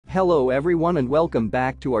Hello everyone and welcome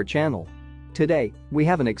back to our channel. Today, we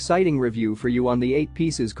have an exciting review for you on the 8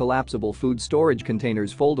 pieces collapsible food storage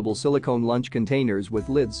containers foldable silicone lunch containers with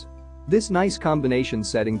lids. This nice combination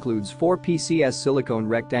set includes 4 PCS silicone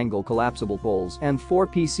rectangle collapsible bowls and 4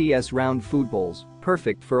 PCS round food bowls,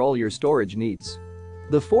 perfect for all your storage needs.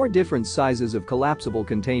 The 4 different sizes of collapsible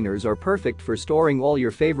containers are perfect for storing all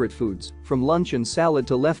your favorite foods, from lunch and salad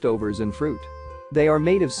to leftovers and fruit. They are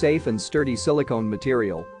made of safe and sturdy silicone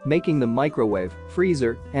material, making them microwave,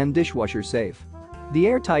 freezer, and dishwasher safe. The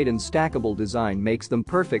airtight and stackable design makes them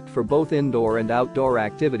perfect for both indoor and outdoor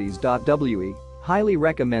activities. We highly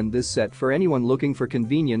recommend this set for anyone looking for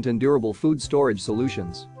convenient and durable food storage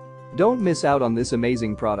solutions. Don't miss out on this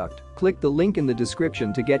amazing product. Click the link in the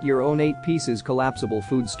description to get your own 8 pieces collapsible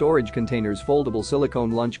food storage containers foldable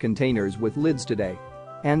silicone lunch containers with lids today.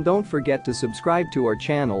 And don't forget to subscribe to our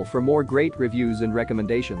channel for more great reviews and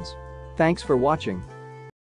recommendations. Thanks for watching.